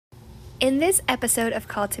In this episode of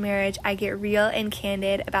Call to Marriage, I get real and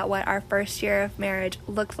candid about what our first year of marriage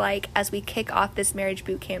looked like as we kick off this marriage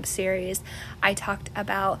boot camp series. I talked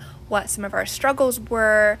about what some of our struggles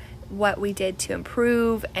were, what we did to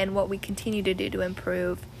improve, and what we continue to do to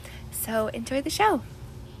improve. So enjoy the show.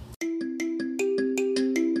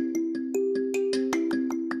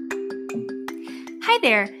 Hi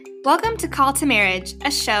there. Welcome to Call to Marriage,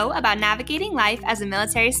 a show about navigating life as a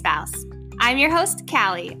military spouse. I'm your host,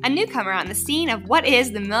 Callie, a newcomer on the scene of what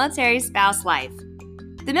is the military spouse life.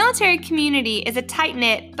 The military community is a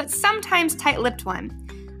tight-knit, but sometimes tight-lipped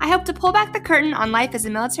one. I hope to pull back the curtain on life as a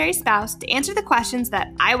military spouse to answer the questions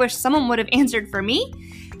that I wish someone would have answered for me,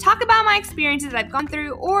 talk about my experiences I've gone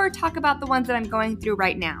through, or talk about the ones that I'm going through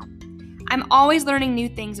right now. I'm always learning new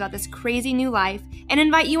things about this crazy new life and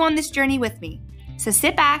invite you on this journey with me. So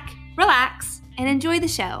sit back, relax, and enjoy the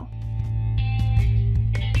show.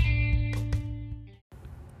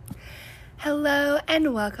 Hello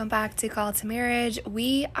and welcome back to Call to Marriage.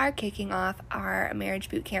 We are kicking off our marriage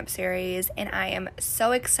boot camp series, and I am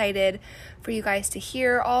so excited for you guys to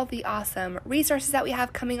hear all the awesome resources that we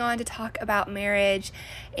have coming on to talk about marriage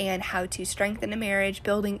and how to strengthen a marriage,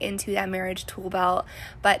 building into that marriage tool belt.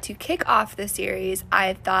 But to kick off the series,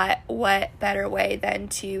 I thought, what better way than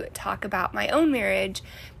to talk about my own marriage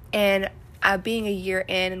and being a year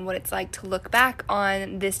in and what it's like to look back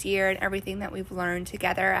on this year and everything that we've learned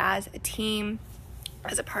together as a team,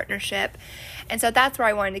 as a partnership. And so that's where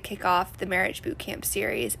I wanted to kick off the Marriage Boot Camp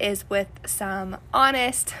series, is with some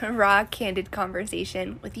honest, raw, candid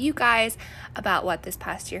conversation with you guys about what this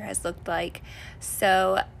past year has looked like.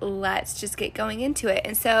 So let's just get going into it.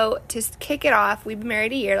 And so to kick it off, we've been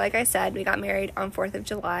married a year. Like I said, we got married on 4th of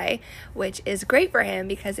July, which is great for him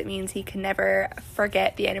because it means he can never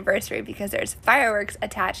forget the anniversary because there's fireworks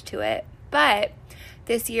attached to it. But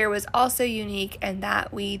this year was also unique in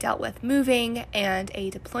that we dealt with moving and a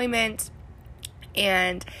deployment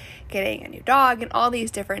and getting a new dog and all these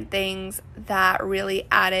different things that really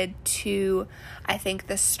added to, I think,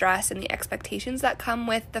 the stress and the expectations that come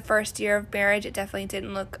with the first year of marriage. It definitely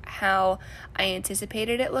didn't look how I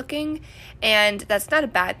anticipated it looking, and that's not a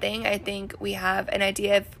bad thing. I think we have an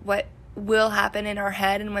idea of what will happen in our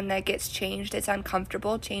head, and when that gets changed, it's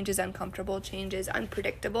uncomfortable. Change is uncomfortable. Change is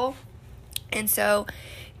unpredictable. And so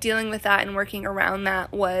dealing with that and working around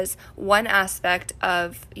that was one aspect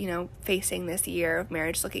of, facing this year of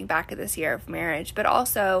marriage, looking back at this year of marriage, but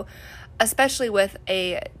also, especially with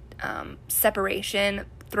a separation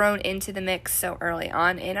thrown into the mix so early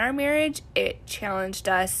on in our marriage, it challenged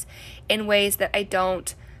us in ways that I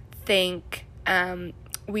don't think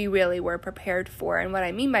we really were prepared for. And what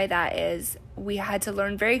I mean by that is we had to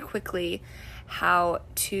learn very quickly how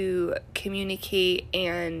to communicate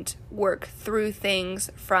and work through things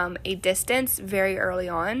from a distance very early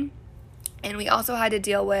on. And we also had to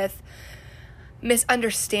deal with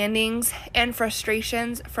misunderstandings and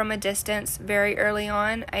frustrations from a distance very early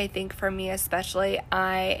on. I think for me especially,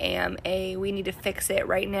 I am a we need to fix it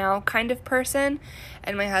right now kind of person,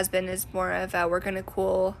 and my husband is more of a we're going to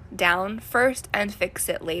cool down first and fix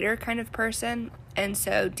it later kind of person. And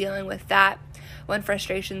so dealing with that when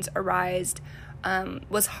frustrations arised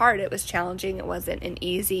was hard. It was challenging. It wasn't an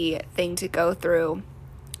easy thing to go through.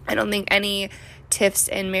 I don't think any tiffs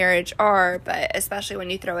in marriage are, but especially when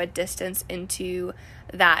you throw a distance into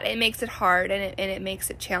that, it makes it hard and it makes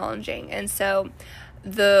it challenging. And so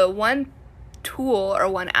the one tool or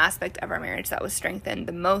one aspect of our marriage that was strengthened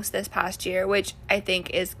the most this past year, which I think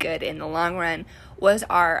is good in the long run, was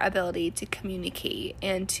our ability to communicate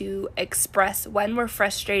and to express when we're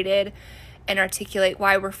frustrated and articulate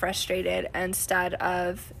why we're frustrated instead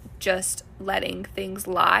of just letting things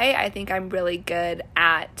lie. I think I'm really good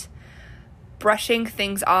at brushing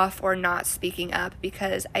things off or not speaking up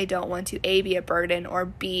because I don't want to A, be a burden, or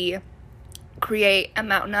B, create a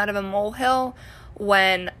mountain out of a molehill,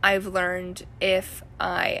 when I've learned if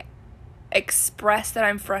I express that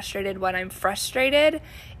I'm frustrated when I'm frustrated,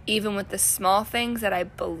 even with the small things that I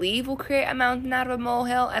believe will create a mountain out of a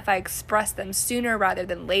molehill, if I express them sooner rather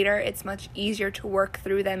than later, it's much easier to work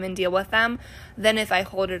through them and deal with them than if I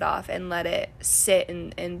hold it off and let it sit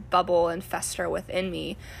and bubble and fester within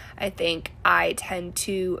me. I think I tend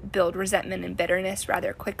to build resentment and bitterness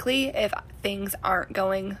rather quickly if things aren't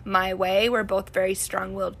going my way. We're both very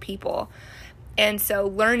strong-willed people. And so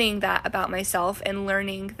learning that about myself and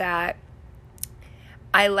learning that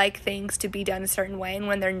I like things to be done a certain way, and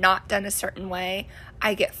when they're not done a certain way,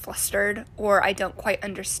 I get flustered, or I don't quite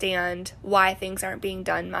understand why things aren't being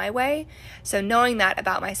done my way. So knowing that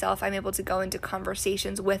about myself, I'm able to go into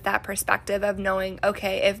conversations with that perspective of knowing,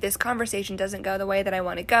 okay, if this conversation doesn't go the way that I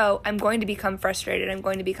want to go, I'm going to become frustrated, I'm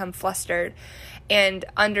going to become flustered, and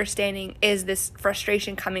understanding, is this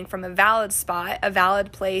frustration coming from a valid spot, a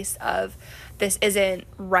valid place of this isn't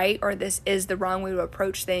right, or this is the wrong way to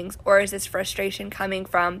approach things, or is this frustration coming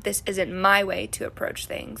from this isn't my way to approach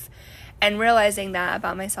things? And realizing that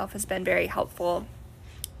about myself has been very helpful.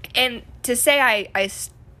 And to say I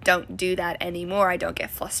don't do that anymore, I don't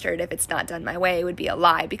get flustered if it's not done my way, would be a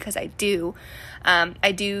lie, because I do.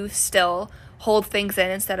 I do still hold things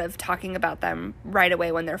in instead of talking about them right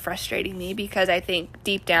away when they're frustrating me, because I think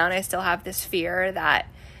deep down I still have this fear that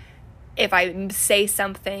if I say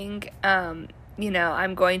something, I'm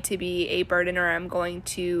going to be a burden, or I'm going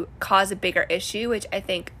to cause a bigger issue, which I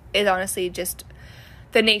think is honestly just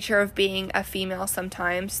the nature of being a female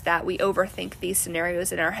sometimes, that we overthink these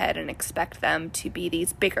scenarios in our head and expect them to be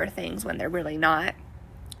these bigger things when they're really not.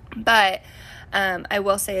 But I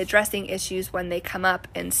will say, addressing issues when they come up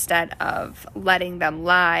instead of letting them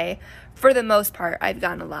lie, for the most part, I've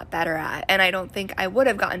gotten a lot better at. And I don't think I would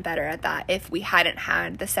have gotten better at that if we hadn't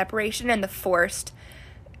had the separation and the forced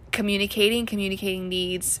communicating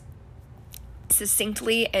needs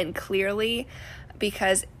succinctly and clearly,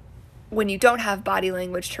 because when you don't have body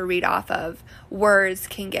language to read off of, words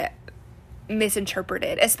can get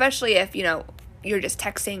misinterpreted, especially if, you're just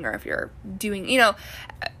texting, or if you're doing,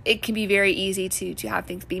 it can be very easy to have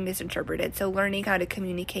things be misinterpreted. So learning how to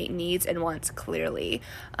communicate needs and wants clearly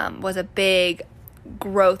was a big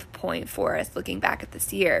growth point for us looking back at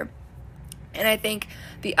this year. And I think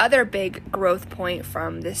the other big growth point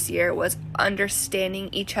from this year was understanding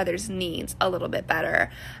each other's needs a little bit better.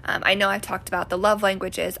 I know I've talked about the love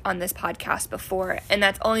languages on this podcast before, and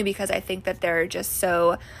that's only because I think that they're just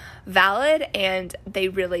so valid, and they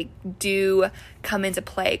really do come into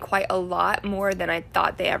play quite a lot more than I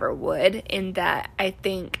thought they ever would, in that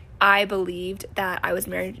I believed that I was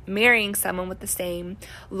marrying someone with the same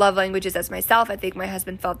love languages as myself. I think my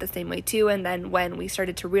husband felt the same way too. And then when we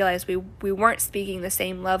started to realize we weren't speaking the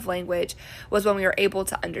same love language, was when we were able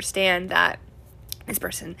to understand that this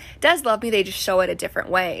person does love me, they just show it a different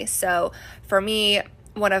way. So for me,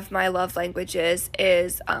 one of my love languages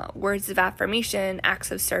is words of affirmation,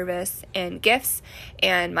 acts of service, and gifts.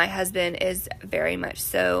 And my husband is very much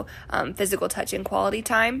so physical touch and quality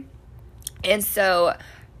time. And so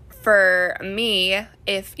for me,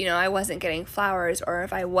 if, I wasn't getting flowers, or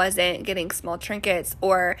if I wasn't getting small trinkets,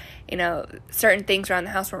 or, certain things around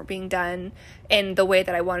the house weren't being done in the way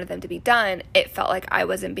that I wanted them to be done, it felt like I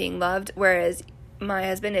wasn't being loved. Whereas my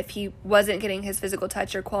husband, if he wasn't getting his physical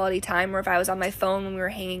touch or quality time, or if I was on my phone when we were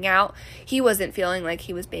hanging out, he wasn't feeling like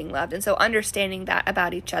he was being loved. And so understanding that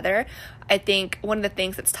about each other, I think one of the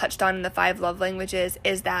things that's touched on in the 5 love languages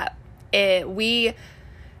is that we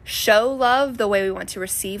show love the way we want to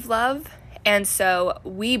receive love. And so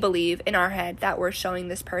we believe in our head that we're showing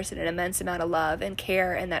this person an immense amount of love and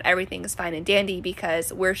care, and that everything is fine and dandy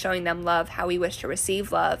because we're showing them love how we wish to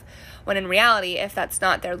receive love. When in reality, if that's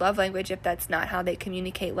not their love language, if that's not how they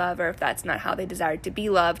communicate love, or if that's not how they desire to be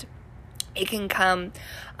loved, it can come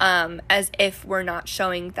as if we're not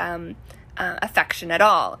showing them affection at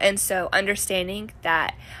all. And so understanding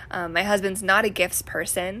that my husband's not a gifts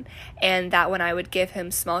person, and that when I would give him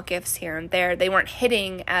small gifts here and there, they weren't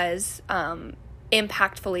hitting as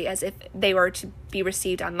impactfully as if they were to be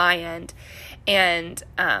received on my end. And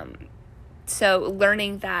so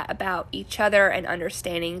learning that about each other and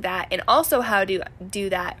understanding that, and also how to do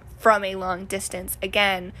that from a long distance,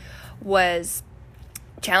 again, was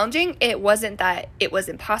challenging. It wasn't that it was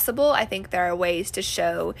impossible. I think there are ways to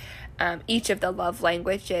show each of the love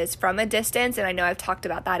languages from a distance, and I know I've talked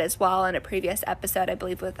about that as well in a previous episode, I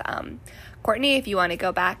believe with Courtney. If you want to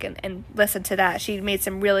go back and listen to that, she made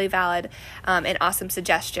some really valid and awesome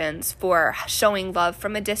suggestions for showing love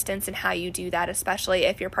from a distance, and how you do that, especially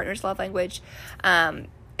if your partner's love language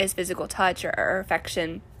is physical touch or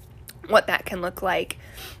affection, what that can look like.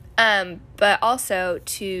 But also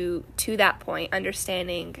to that point,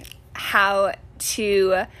 understanding how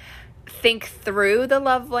to think through the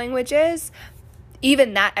love languages,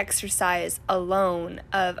 even that exercise alone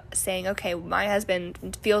of saying, okay, my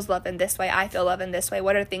husband feels love in this way, I feel love in this way,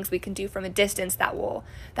 what are things we can do from a distance that will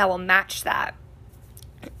match that?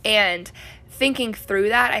 And thinking through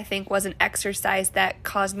that, I think, was an exercise that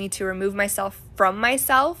caused me to remove myself from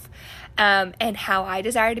myself, and how I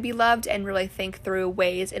desire to be loved, and really think through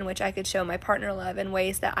ways in which I could show my partner love, and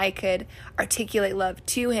ways that I could articulate love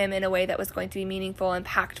to him in a way that was going to be meaningful,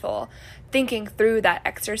 impactful. Thinking through that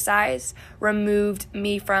exercise removed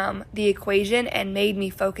me from the equation and made me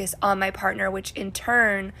focus on my partner, which in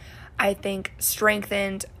turn, I think,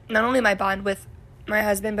 strengthened not only my bond with my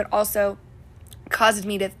husband, but also causes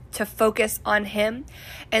me to focus on him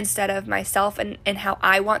instead of myself, and how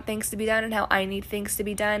I want things to be done and how I need things to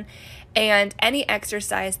be done. And any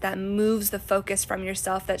exercise that moves the focus from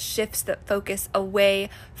yourself, that shifts the focus away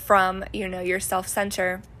from, your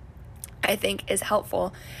self-center, I think is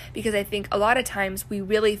helpful, because I think a lot of times we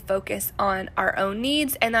really focus on our own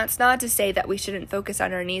needs, and that's not to say that we shouldn't focus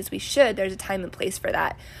on our needs. We should. There's a time and place for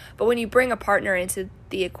that. But when you bring a partner into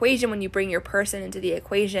the equation, when you bring your person into the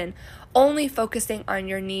equation, only focusing on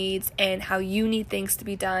your needs and how you need things to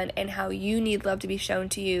be done and how you need love to be shown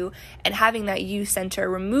to you, and having that you center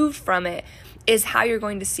removed from it, is how you're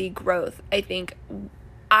going to see growth. I think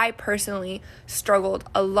I personally struggled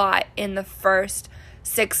a lot in the first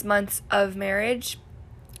 6 months of marriage,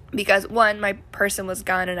 because one, my person was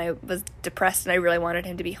gone and I was depressed and I really wanted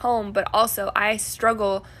him to be home, but also I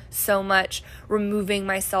struggle so much removing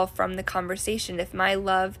myself from the conversation. If my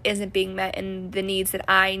love isn't being met in the needs that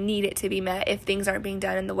I need it to be met, if things aren't being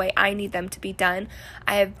done in the way I need them to be done,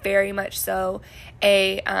 I have very much so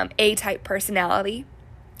a A-type personality,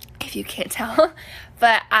 if you can't tell.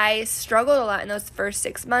 But I struggled a lot in those first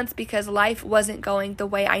 6 months because life wasn't going the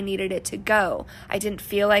way I needed it to go. I didn't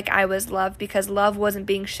feel like I was loved because love wasn't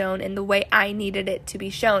being shown in the way I needed it to be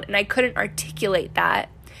shown. And I couldn't articulate that,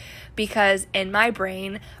 because in my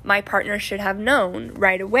brain, my partner should have known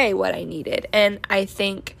right away what I needed. And I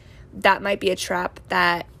think that might be a trap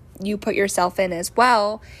that you put yourself in as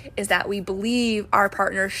well, is that we believe our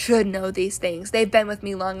partner should know these things. They've been with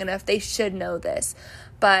me long enough, they should know this.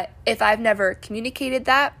 But if I've never communicated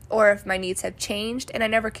that, or if my needs have changed and I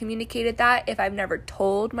never communicated that, if I've never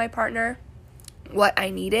told my partner what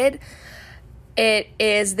I needed, it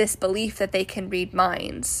is this belief that they can read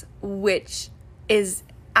minds, which is,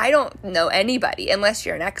 I don't know anybody, unless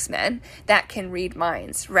you're an X-Men, that can read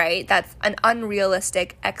minds, right? That's an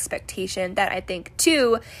unrealistic expectation that I think,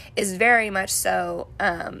 too, is very much so,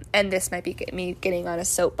 and this might be me getting on a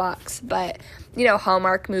soapbox, but,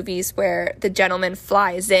 Hallmark movies where the gentleman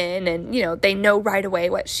flies in and, they know right away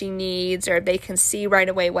what she needs, or they can see right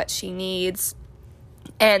away what she needs.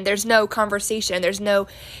 And there's no conversation, there's no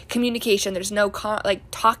communication, there's no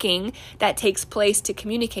talking that takes place to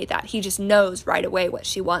communicate that. He just knows right away what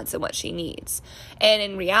she wants and what she needs. And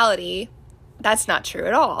in reality, that's not true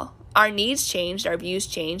at all. Our needs changed, our views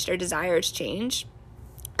changed, our desires change.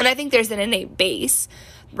 And I think there's an innate base,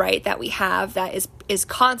 right, that we have that is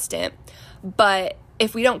constant. But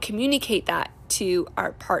if we don't communicate that to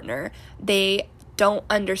our partner, they don't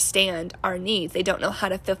understand our needs. They don't know how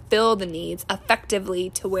to fulfill the needs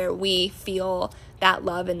effectively to where we feel that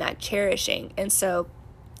love and that cherishing. And so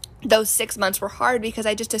those 6 months were hard because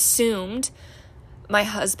I just assumed my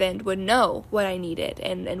husband would know what I needed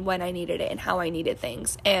and when I needed it and how I needed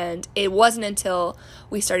things. And it wasn't until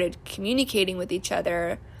we started communicating with each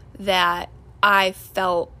other that I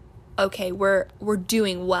felt, okay, we're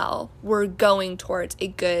doing well. We're going towards a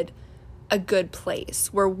good place.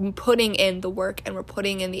 We're putting in the work and we're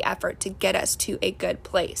putting in the effort to get us to a good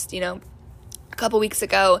place. A couple weeks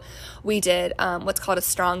ago, we did what's called a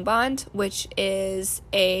Strong Bond, which is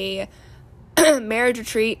a marriage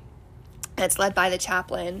retreat that's led by the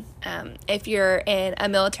chaplain. If you're in a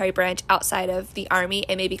military branch outside of the Army,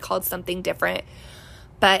 it may be called something different,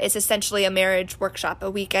 but it's essentially a marriage workshop, a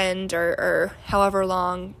weekend or however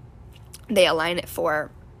long they align it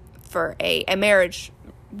for a marriage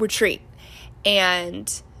retreat.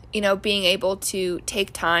 And, being able to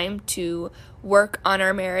take time to work on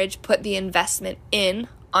our marriage, put the investment in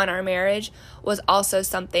on our marriage, was also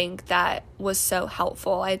something that was so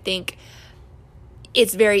helpful. I think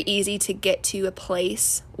it's very easy to get to a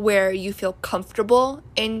place where you feel comfortable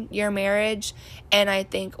in your marriage. And I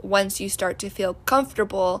think once you start to feel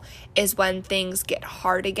comfortable is when things get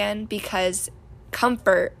hard again, because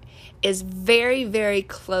comfort is very, very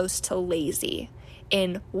close to lazy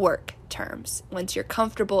in work terms. Once you're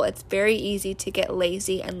comfortable, it's very easy to get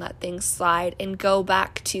lazy and let things slide and go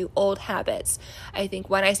back to old habits. I think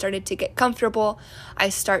when I started to get comfortable, I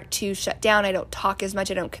start to shut down. I don't talk as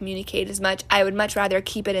much. I don't communicate as much. I would much rather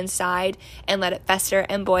keep it inside and let it fester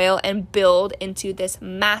and boil and build into this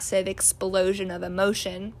massive explosion of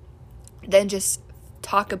emotion than just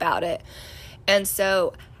talk about it. And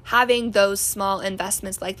so having those small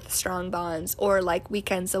investments like the strong bonds or like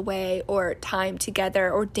weekends away or time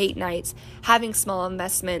together or date nights, having small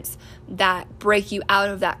investments that break you out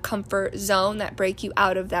of that comfort zone, that break you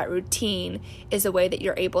out of that routine, is a way that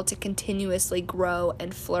you're able to continuously grow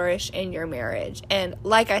and flourish in your marriage. And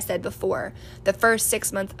like I said before, the first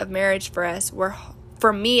 6 months of marriage for us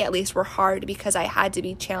for me at least, were hard because I had to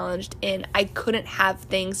be challenged and I couldn't have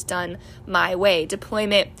things done my way.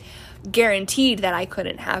 Deployment guaranteed that I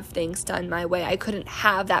couldn't have things done my way. I couldn't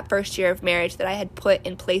have that first year of marriage that I had put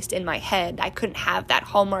and placed in my head. I couldn't have that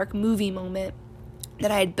Hallmark movie moment that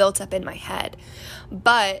I had built up in my head.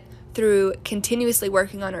 But through continuously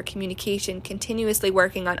working on our communication, continuously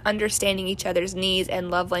working on understanding each other's needs and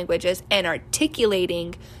love languages, and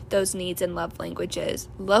articulating those needs and love languages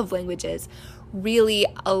really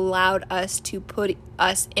allowed us to put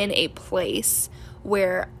us in a place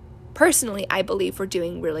where personally I believe we're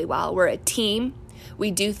doing really well. We're a team.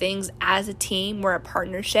 We do things as a team. We're a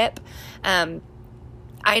partnership. I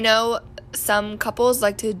know some couples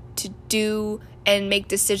like to do and make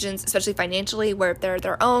decisions, especially financially, where they're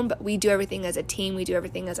their own, but we do everything as a team. We do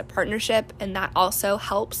everything as a partnership, and that also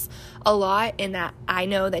helps a lot in that I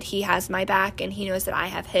know that he has my back and he knows that I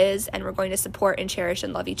have his, and we're going to support and cherish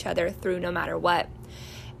and love each other through no matter what.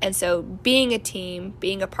 And so being a team,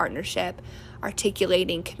 being a partnership,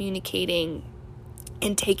 articulating, communicating,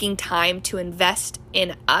 and taking time to invest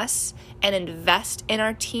in us and invest in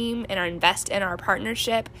our team and invest in our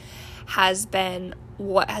partnership has been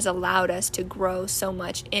what has allowed us to grow so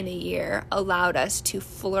much in a year, allowed us to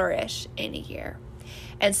flourish in a year.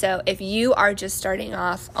 And so if you are just starting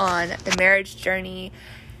off on the marriage journey,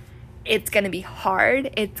 it's going to be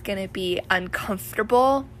hard, it's going to be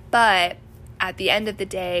uncomfortable, but at the end of the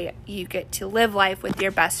day, you get to live life with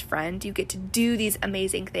your best friend. You get to do these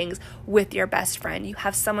amazing things with your best friend. You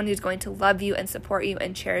have someone who's going to love you and support you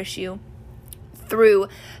and cherish you through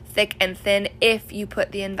thick and thin if you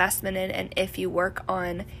put the investment in and if you work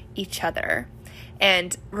on each other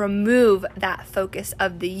and remove that focus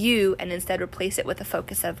of the you and instead replace it with a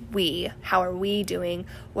focus of we. How are we doing?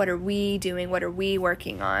 What are we doing? What are we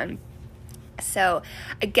working on? So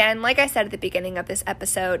again, like I said at the beginning of this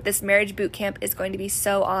episode, this marriage boot camp is going to be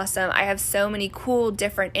so awesome. I have so many cool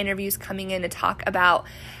different interviews coming in to talk about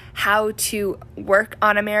how to work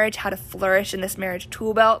on a marriage, how to flourish in this marriage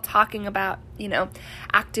tool belt, talking about,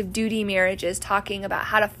 active duty marriages, talking about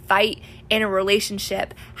how to fight in a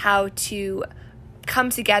relationship, how to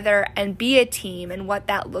come together and be a team and what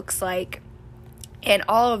that looks like. And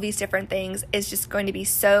all of these different things is just going to be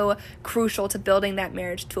so crucial to building that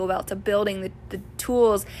marriage tool belt, to building the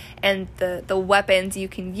tools and the weapons you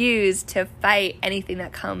can use to fight anything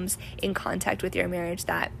that comes in contact with your marriage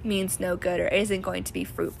that means no good or isn't going to be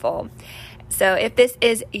fruitful. So if this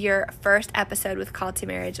is your first episode with Call to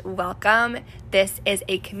Marriage, welcome. This is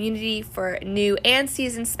a community for new and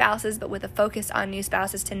seasoned spouses, but with a focus on new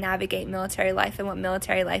spouses to navigate military life and what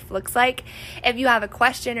military life looks like. If you have a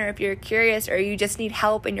question or if you're curious or you just need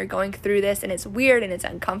help and you're going through this and it's weird and it's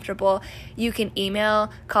uncomfortable, you can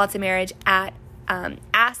email calltomarriage at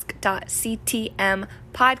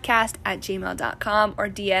ask.ctmpodcast@gmail.com or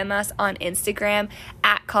DM us on Instagram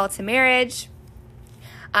at calltomarriage.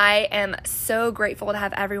 I am so grateful to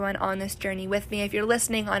have everyone on this journey with me. If you're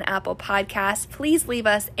listening on Apple Podcasts, please leave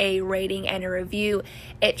us a rating and a review.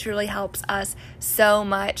 It truly helps us so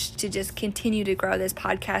much to just continue to grow this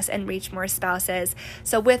podcast and reach more spouses.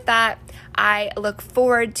 So with that, I look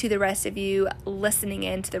forward to the rest of you listening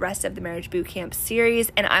in to the rest of the Marriage Bootcamp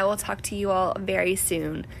series, and I will talk to you all very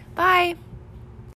soon. Bye.